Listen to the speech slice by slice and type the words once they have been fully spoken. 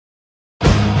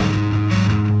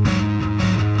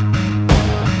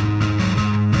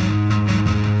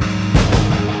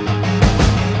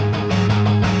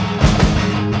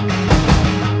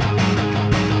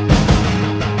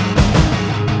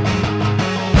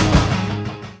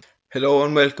Hello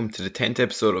and welcome to the 10th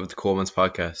episode of the Coleman's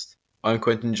podcast. I'm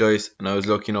Quentin Joyce and I was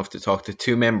lucky enough to talk to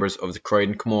two members of the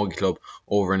Croydon Camogie Club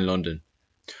over in London.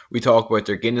 We talk about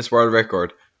their Guinness World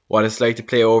Record, what it's like to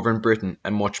play over in Britain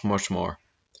and much, much more.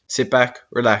 Sit back,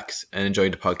 relax and enjoy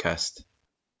the podcast.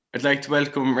 I'd like to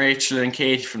welcome Rachel and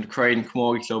Katie from the Croydon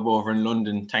Camogie Club over in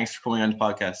London. Thanks for coming on the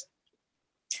podcast.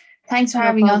 Thanks for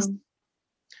having us.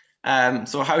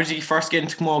 So how did you first get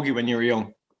into Camogie when you were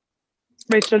young?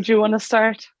 Rachel, do you want to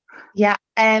start? Yeah,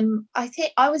 I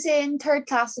think I was in third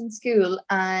class in school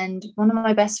and one of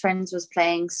my best friends was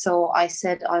playing, so I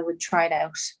said I would try it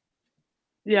out.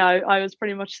 Yeah, I was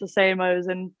pretty much the same. I was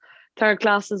in third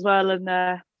class as well, and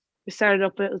we started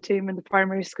up a little team in the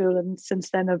primary school, and since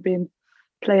then I've been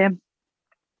playing.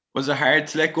 Was it hard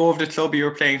to let go of the club you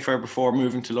were playing for before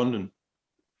moving to London?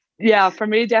 Yeah, for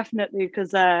me definitely,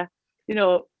 because the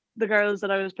girls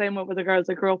that I was playing with were the girls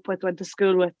I grew up with, went to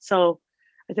school with, so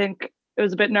I think it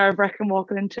was a bit nerve-wracking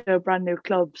walking into a brand new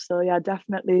club. So yeah,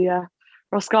 definitely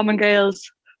Roscommon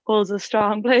Gales holds a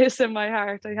strong place in my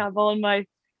heart. I have all my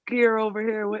gear over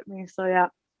here with me, so yeah.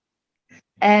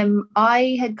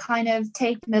 I had kind of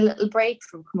taken a little break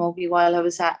from Camogie while I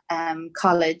was at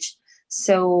college.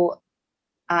 So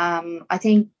I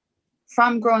think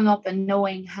from growing up and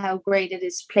knowing how great it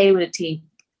is to play with a team,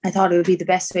 I thought it would be the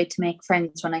best way to make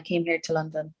friends when I came here to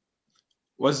London.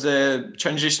 Was the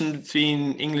transition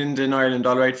between England and Ireland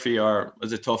all right for you, or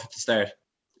was it tough at the start?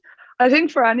 I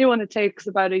think for anyone it takes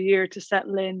about a year to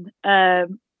settle in.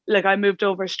 Like I moved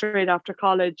over straight after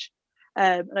college,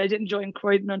 and I didn't join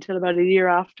Croydon until about a year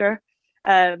after.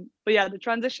 But yeah, the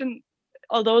transition,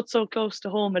 although it's so close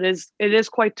to home, it is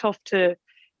quite tough to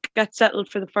get settled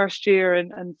for the first year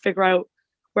and figure out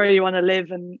where you want to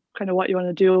live and kind of what you want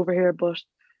to do over here. But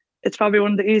it's probably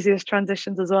one of the easiest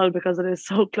transitions as well because it is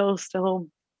so close to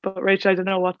home. But Rachel, I don't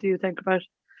know, what do you think about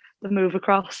the move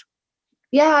across?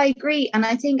 Yeah, I agree. And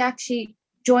I think actually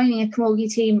joining a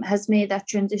Camogie team has made that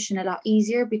transition a lot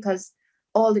easier because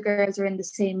all the girls are in the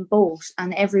same boat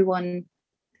and everyone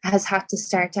has had to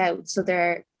start out. So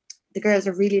the girls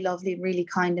are really lovely, really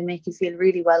kind and make you feel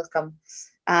really welcome.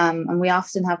 And we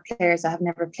often have players that have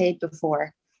never played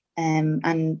before.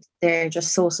 And they're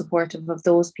just so supportive of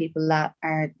those people that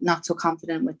are not so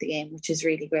confident with the game, which is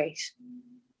really great.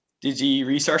 Did you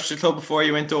research the club before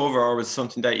you went over, or was it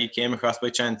something that you came across by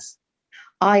chance?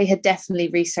 I had definitely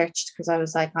researched because I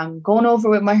was like, I'm going over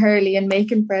with my Hurley and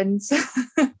making friends.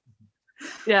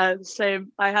 Yeah,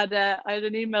 same. I had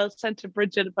an email sent to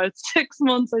Bridget about 6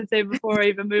 months, I'd say, before I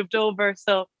even moved over.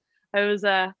 So I was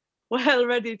well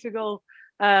ready to go.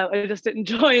 I just didn't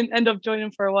end up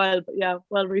joining for a while, but yeah,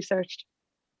 well researched.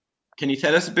 Can you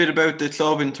tell us a bit about the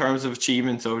club in terms of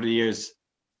achievements over the years?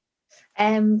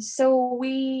 So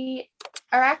we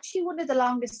are actually one of the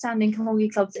longest standing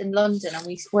Camogie clubs in London, and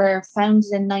we were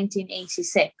founded in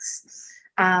 1986.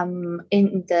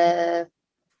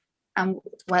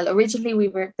 Originally we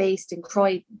were based in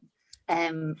Croydon,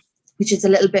 which is a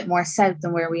little bit more south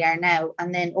than where we are now.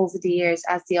 And then over the years,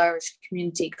 as the Irish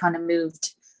community kind of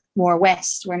moved more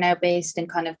west, we're now based in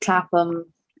kind of Clapham,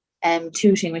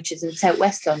 Tooting, which is in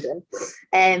southwest London.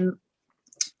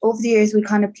 Over the years, we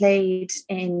kind of played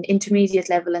in intermediate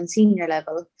level and senior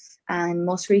level. And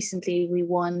most recently, we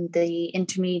won the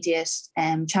intermediate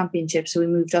championship. So we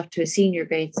moved up to a senior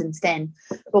grade since then.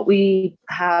 But we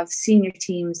have senior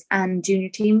teams and junior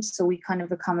teams. So we kind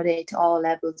of accommodate all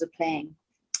levels of playing.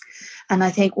 And I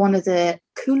think one of the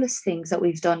coolest things that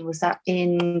we've done was that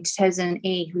in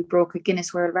 2008, we broke a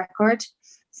Guinness World Record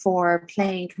for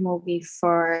playing Camogie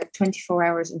for 24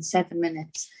 hours and 7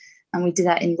 minutes. And we did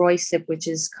that in Roycliffe, which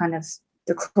is kind of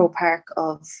the Croke Park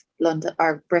of London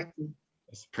or Britain.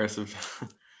 That's impressive.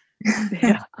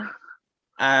 Yeah.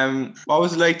 What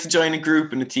was it like to join a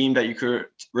group and a team that you could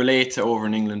relate to over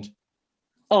in England?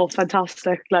 Oh,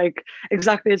 fantastic. Like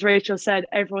exactly as Rachel said,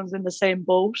 everyone's in the same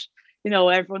boat.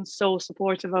 Everyone's so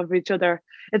supportive of each other.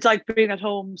 It's like being at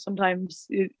home. Sometimes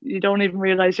you don't even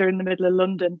realize you're in the middle of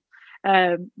London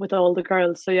with all the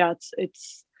girls. So yeah,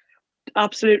 it's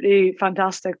absolutely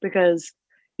fantastic because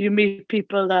you meet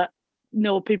people that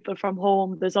know people from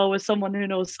home. There's always someone who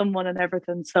knows someone and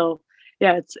everything. So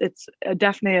yeah, it's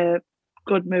definitely a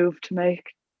good move to make.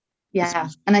 Yeah,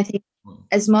 and I think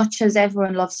as much as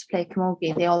everyone loves to play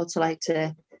Camogie, they also like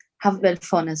to have a bit of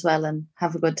fun as well and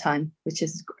have a good time, which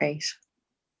is great.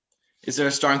 Is there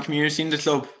a strong community in the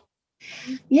club?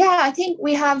 Yeah, I think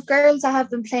we have girls that have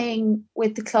been playing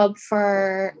with the club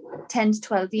for 10 to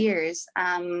 12 years.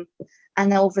 And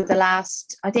over the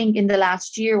last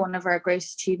year, one of our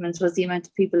greatest achievements was the amount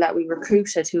of people that we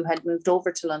recruited who had moved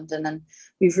over to London. And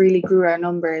we've really grew our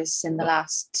numbers in the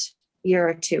last year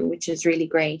or two, which is really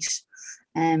great.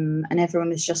 And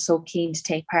everyone is just so keen to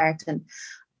take part.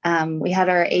 And we had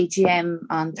our AGM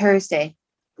on Thursday.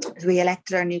 We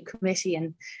elected our new committee,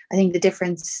 and I think the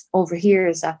difference over here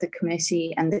is that the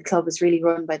committee and the club is really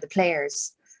run by the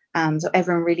players. So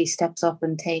everyone really steps up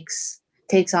and takes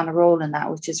on a role in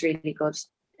that, which is really good.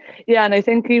 Yeah, and I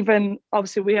think even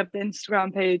obviously we have the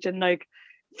Instagram page, and like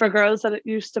for girls that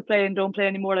used to play and don't play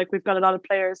anymore, like we've got a lot of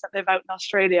players that live out in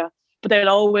Australia, but they'll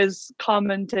always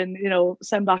comment and, you know,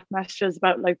 send back messages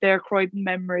about like their Croydon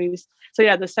memories. So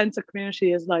yeah, the sense of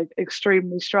community is like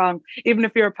extremely strong. Even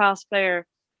if you're a past player,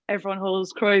 everyone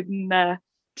holds Croydon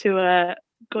to a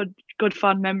good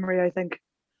fond memory, I think.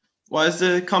 What is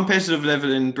the competitive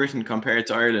level in Britain compared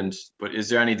to Ireland? But is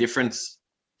there any difference?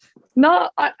 No,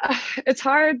 it's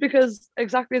hard because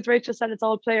exactly as Rachel said, it's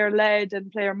all player led and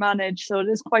player managed. So it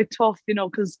is quite tough, you know,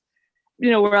 because,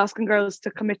 you know, we're asking girls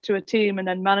to commit to a team and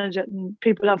then manage it, and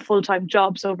people have full-time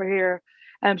jobs over here.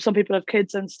 Some people have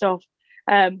kids and stuff.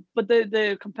 But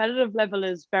the competitive level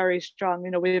is very strong.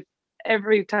 You know, we have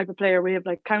every type of player. We have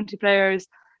like county players,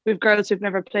 we have girls who've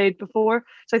never played before.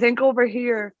 So I think over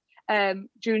here,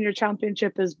 junior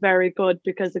championship is very good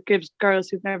because it gives girls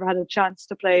who've never had a chance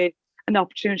to play an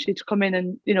opportunity to come in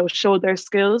and, you know, show their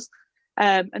skills.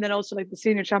 And then also like the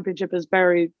senior championship is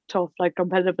very tough, like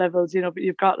competitive levels, you know, but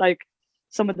you've got like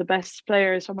some of the best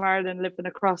players from Ireland living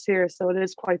across here, so it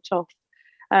is quite tough.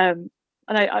 And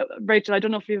Rachel, I don't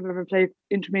know if you've ever played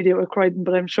intermediate with Croydon,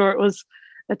 but I'm sure it was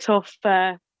a tough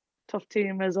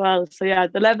team as well. So yeah,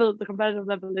 the competitive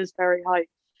level is very high.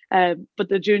 But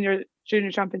the junior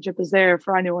championship is there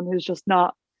for anyone who's just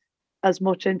not as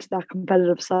much into that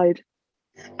competitive side.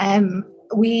 I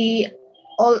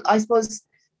suppose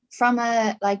from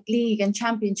a like league and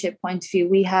championship point of view,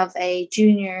 we have a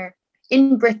junior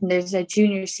in Britain. There's a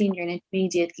junior, senior and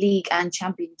intermediate league and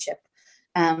championship.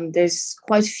 There's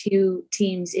quite a few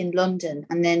teams in London,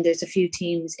 and then there's a few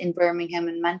teams in Birmingham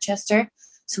and Manchester.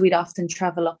 So we'd often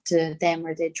travel up to them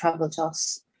or they'd travel to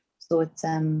us. So it's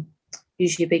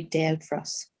usually a big day out for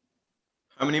us.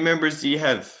 How many members do you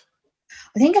have?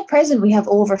 I think at present we have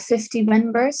over 50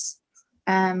 members,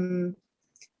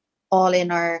 all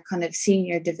in our kind of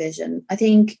senior division. I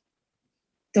think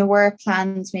there were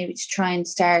plans maybe to try and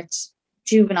start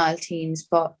juvenile teams,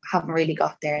 but haven't really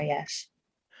got there yet.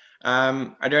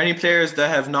 Are there any players that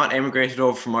have not emigrated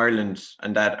over from Ireland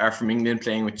and that are from England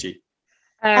playing with you?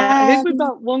 I think we've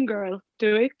got one girl,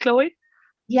 do we? Chloe?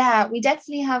 Yeah, we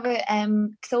definitely have a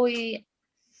Chloe.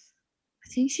 I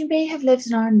think she may have lived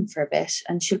in Ireland for a bit,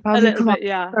 and she'll probably come up.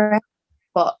 Yeah.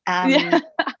 But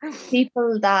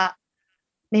people that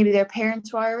maybe their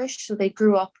parents were Irish, so they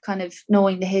grew up kind of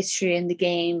knowing the history and the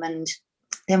game, and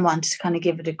then wanted to kind of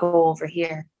give it a go over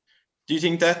here. Do you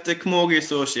think that the Camogie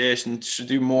Association should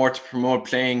do more to promote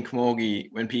playing camogie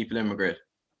when people immigrate?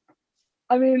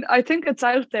 I mean, I think it's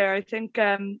out there. I think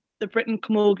the Britain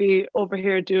Camogie over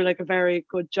here do like a very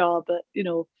good job at, you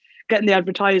know, getting the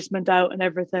advertisement out and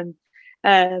everything.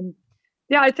 Yeah,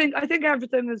 I think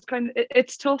everything is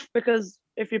it's tough because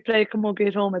if you play camogie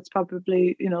at home, it's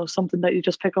probably, you know, something that you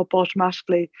just pick up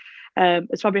automatically.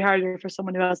 It's probably harder for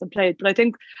someone who hasn't played, but I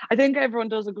think everyone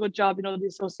does a good job. You know, the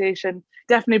association,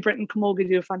 definitely Britain Camogie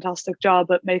do a fantastic job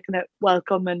at making it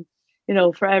welcome and, you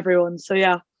know, for everyone. So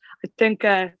yeah, I think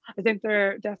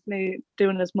they're definitely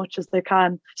doing as much as they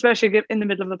can, especially in the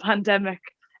middle of a pandemic.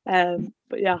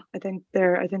 But yeah, I think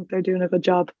they're doing a good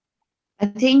job. I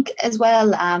think as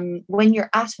well, when you're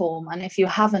at home and if you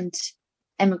haven't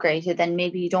emigrated, then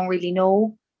maybe you don't really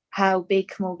know how big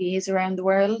camogie is around the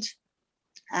world.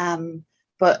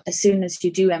 But as soon as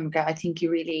you do emigrate, I think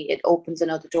it opens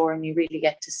another door and you really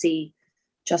get to see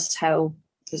just how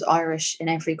there's Irish in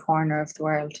every corner of the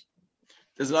world.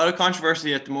 There's a lot of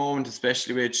controversy at the moment,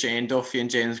 especially with Shane Duffy and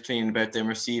James Clean about them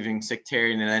receiving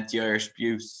sectarian and anti-Irish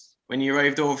abuse. When you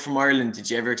arrived over from Ireland, did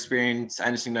you ever experience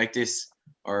anything like this,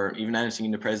 or even anything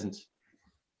in the present?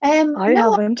 I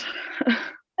haven't.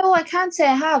 No, I can't say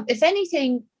I have. If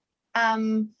anything,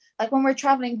 like when we're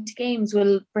traveling to games,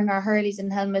 we'll bring our hurleys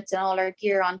and helmets and all our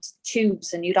gear onto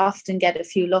tubes, and you'd often get a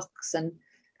few looks, and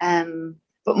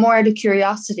but more out of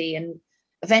curiosity, and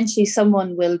eventually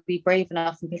someone will be brave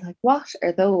enough and be like, "What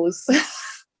are those?"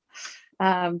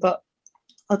 But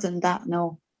other than that,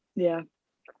 no. Yeah.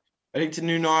 I think the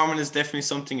new normal is definitely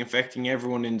something affecting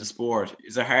everyone in the sport.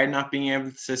 Is it hard not being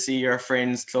able to see your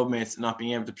friends, clubmates, and not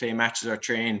being able to play matches or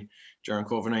train during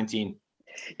COVID-19?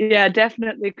 Yeah,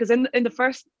 definitely. Because in the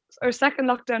first or second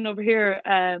lockdown over here,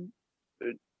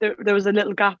 there was a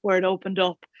little gap where it opened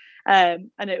up, and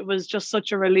it was just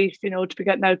such a relief, you know, to be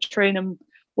getting out training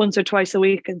once or twice a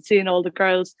week and seeing all the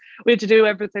girls. We had to do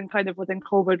everything kind of within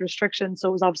COVID restrictions, so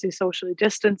it was obviously socially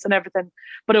distanced and everything,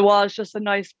 but it was just a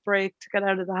nice break to get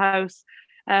out of the house.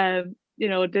 You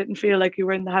know, it didn't feel like you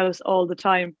were in the house all the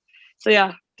time. So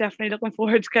yeah, definitely looking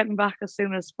forward to getting back as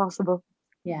soon as possible.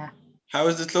 Yeah. How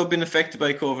has the club been affected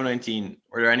by COVID-19?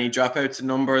 Were there any dropouts in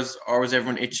numbers, or was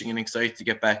everyone itching and excited to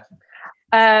get back?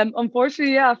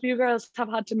 Unfortunately, yeah, a few girls have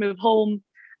had to move home,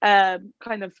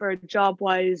 kind of for job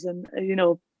wise, and you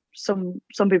know, some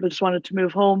people just wanted to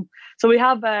move home. So we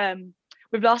have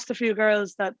we've lost a few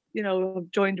girls that, you know,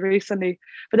 have joined recently,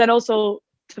 but then also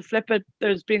to flip it,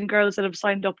 there's been girls that have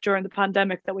signed up during the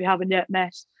pandemic that we haven't yet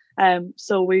met.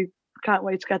 So we can't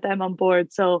wait to get them on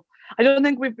board. So I don't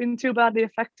think we've been too badly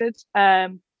affected.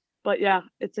 But yeah,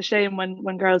 it's a shame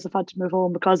when girls have had to move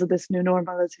home because of this new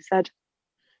normal, as you said.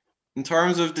 In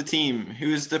terms of the team,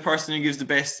 who is the person who gives the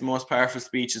best, most powerful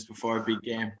speeches before a big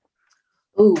game?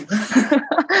 Ooh.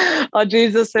 Oh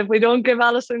Jesus, if we don't give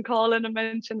Alison Collin a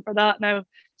mention for that now,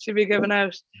 she'll be given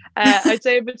out. I'd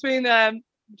say between our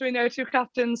two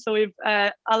captains, so we've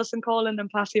Alison Collin and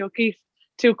Patty O'Keefe,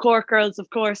 two Cork girls, of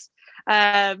course.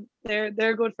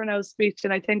 They're good for now speech,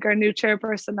 and I think our new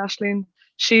chairperson, Aisling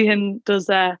Sheehan, does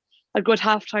a good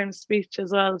halftime speech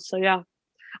as well. So yeah,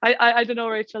 I don't know,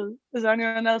 Rachel, is there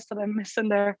anyone else that I'm missing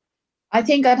there? I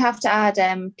think I'd have to add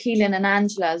Keelan and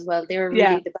Angela as well. They were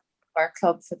really the best of our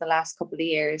club for the last couple of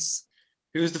years.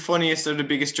 Who's the funniest or the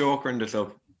biggest joker in the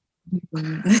club? Do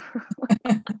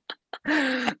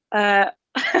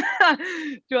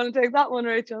you want to take that one,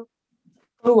 Rachel?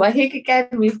 Oh, I think again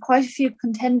we've quite a few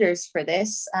contenders for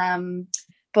this.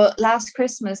 But last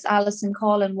Christmas, Alison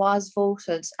Collin was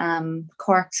voted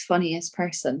Cork's funniest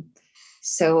person.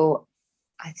 So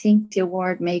I think the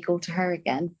award may go to her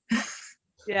again.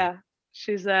 Yeah,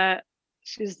 she's the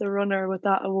runner with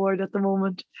that award at the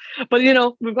moment. But you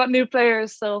know, we've got new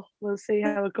players, so we'll see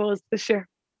how it goes this year.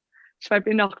 She might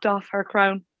be knocked off her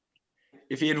crown.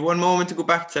 If you had one moment to go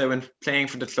back to when playing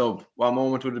for the club, what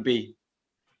moment would it be?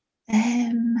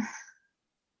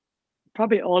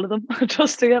 Probably all of them,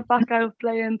 just to get back out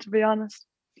playing, to be honest.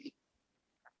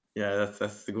 Yeah,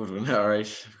 that's the good one. All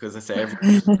right, because I say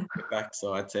everyone would get back,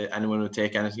 so I'd say anyone would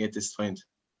take anything at this point.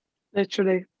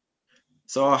 Literally.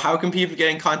 So how can people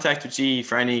get in contact with you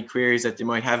for any queries that they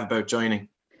might have about joining?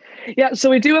 Yeah, so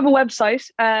we do have a website.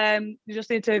 You just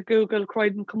need to Google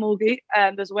Croydon Camogie,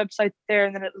 and there's a website there,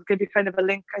 and then it'll give you kind of a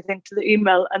link, I think, to the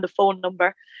email and the phone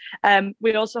number.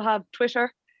 We also have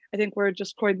Twitter. I think we're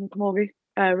just Croydon Camogie.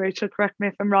 Rachel, correct me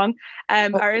if I'm wrong.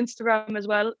 Our Instagram as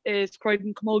well is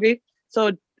Croydon Camogie.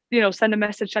 So, you know, send a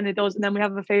message to any of those, and then we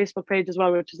have a Facebook page as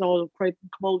well, which is all Croydon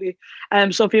Camogie.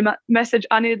 So if you message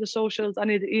any of the socials,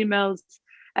 any of the emails,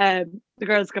 the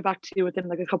girls get back to you within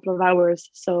like a couple of hours.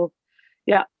 So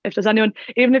yeah, if there's anyone,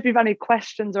 even if you've any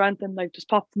questions or anything, like just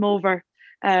pop them over,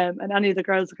 and any of the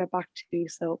girls will get back to you.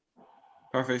 So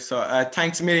perfect. So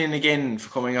thanks a million again for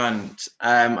coming on.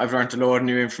 I've learned a lot of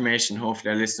new information.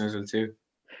 Hopefully our listeners will too.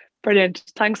 Brilliant.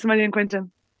 Thanks a million,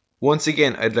 Quentin. Once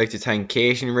again, I'd like to thank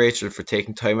Kate and Rachel for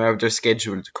taking time out of their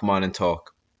schedule to come on and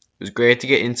talk. It was great to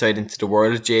get insight into the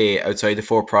world of GAA outside the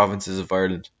 4 provinces of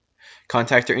Ireland.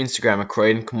 Contact their Instagram at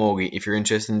Croydon Camogie if you're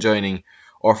interested in joining,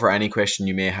 or for any question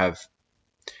you may have.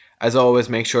 As always,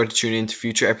 make sure to tune in to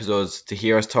future episodes to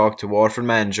hear us talk to Waterford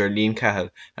manager Liam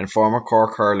Cahill and former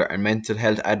Cork hurler and mental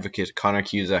health advocate Conor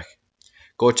Cusack.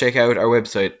 Go check out our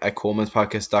website at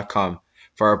colemanspodcast.com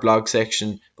for our blog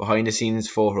section, behind the scenes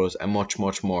photos and much,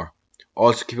 much more.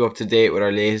 Also keep up to date with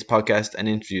our latest podcast and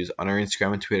interviews on our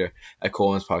Instagram and Twitter at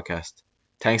Coleman's Podcast.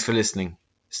 Thanks for listening.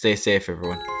 Stay safe,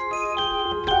 everyone.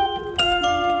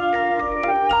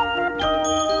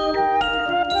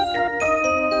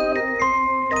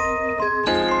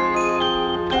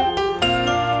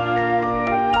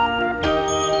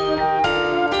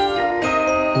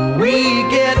 We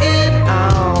get it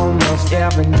almost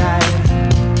every night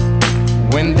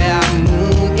when that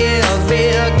moon is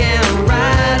big and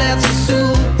bright. It's a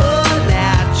supernatural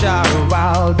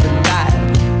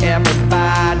delight.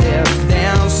 Everybody's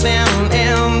dancing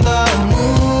in the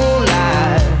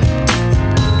moonlight.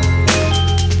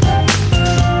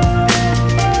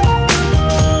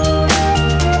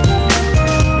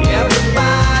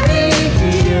 Everybody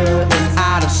here is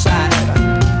out of sight.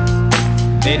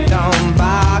 They don't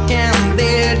bark and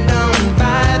they don't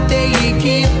bite. They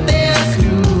keep their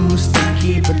clues to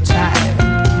keep it tight.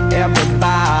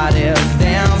 Everybody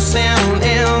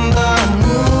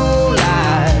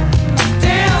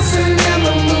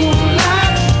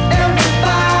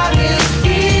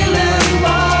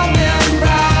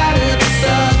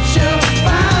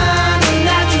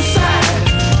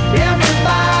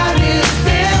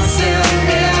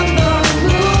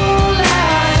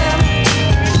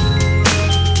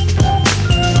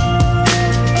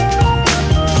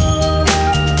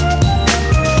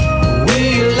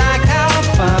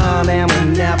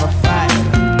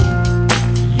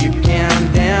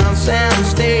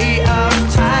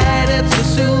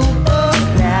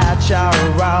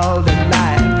are all the light.